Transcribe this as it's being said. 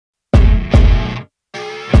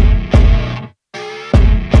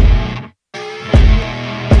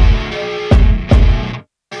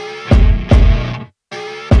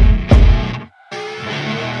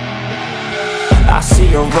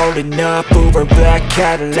rolling up, Uber black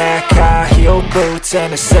Cadillac, high heel boots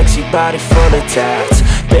and a sexy body full of tats.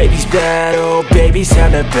 Baby's bad, oh baby's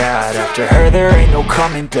hella bad. After her there ain't no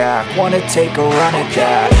coming back. Wanna take a run at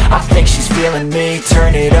that. I think she's feeling me,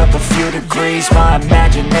 turn it up a few degrees. My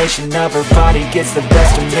imagination of her body gets the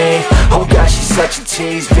best of me. Oh gosh, she's such a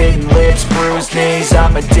tease, bitten lips, bruised knees.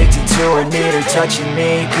 I'm addicted to her, need her touching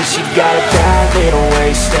me. Cause she got a bad little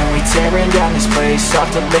waist, and we tearing down this place. Off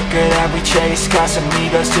the liquor that we chase,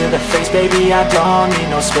 Casamigos to the face. Baby, I don't need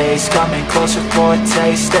no space. Coming closer for a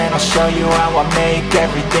taste, and I'll show you how I make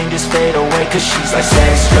everything just fade away. Cause she's like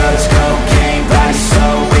sex, drugs, cocaine, body so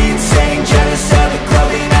insane. Jealous of the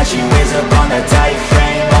clothing that she wears up on that tight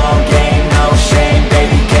frame. All game, no shame,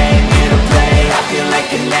 baby came here to play. I feel like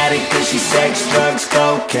an addict cause she's sex, drugs,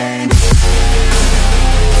 cocaine.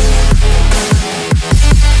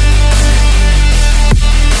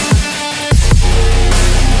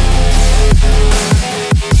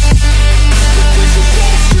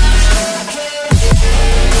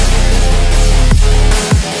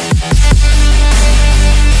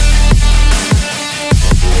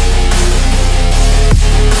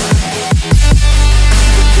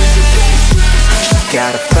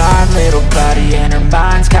 Got a fine little body and her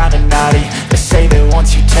mind's kinda naughty. They say that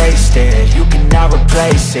once you taste it, you cannot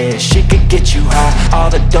replace it. She could get you high, all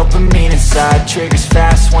the dopamine inside triggers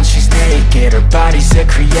fast once she's naked. Her body's a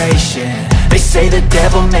creation. They say the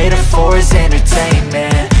devil made her for his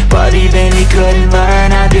entertainment, but even he couldn't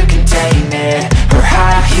learn how to contain it. Her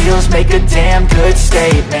high heels make a damn good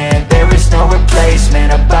statement. There is no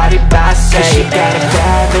replacement, a body by Satan. Cause she got a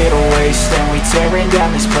bad little waist, and we tearing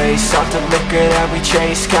down this place. Off the liquor that we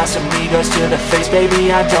chase, Casamigos to the face.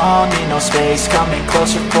 Baby, I don't need no space. Coming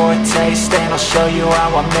closer for a taste, and I'll show you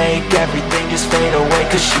how I make everything just fade away.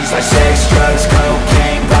 Cause she's like sex, drugs,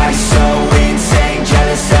 cocaine, body so insane.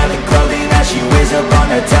 Jealous of the clothing that she wears up on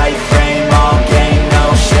her tight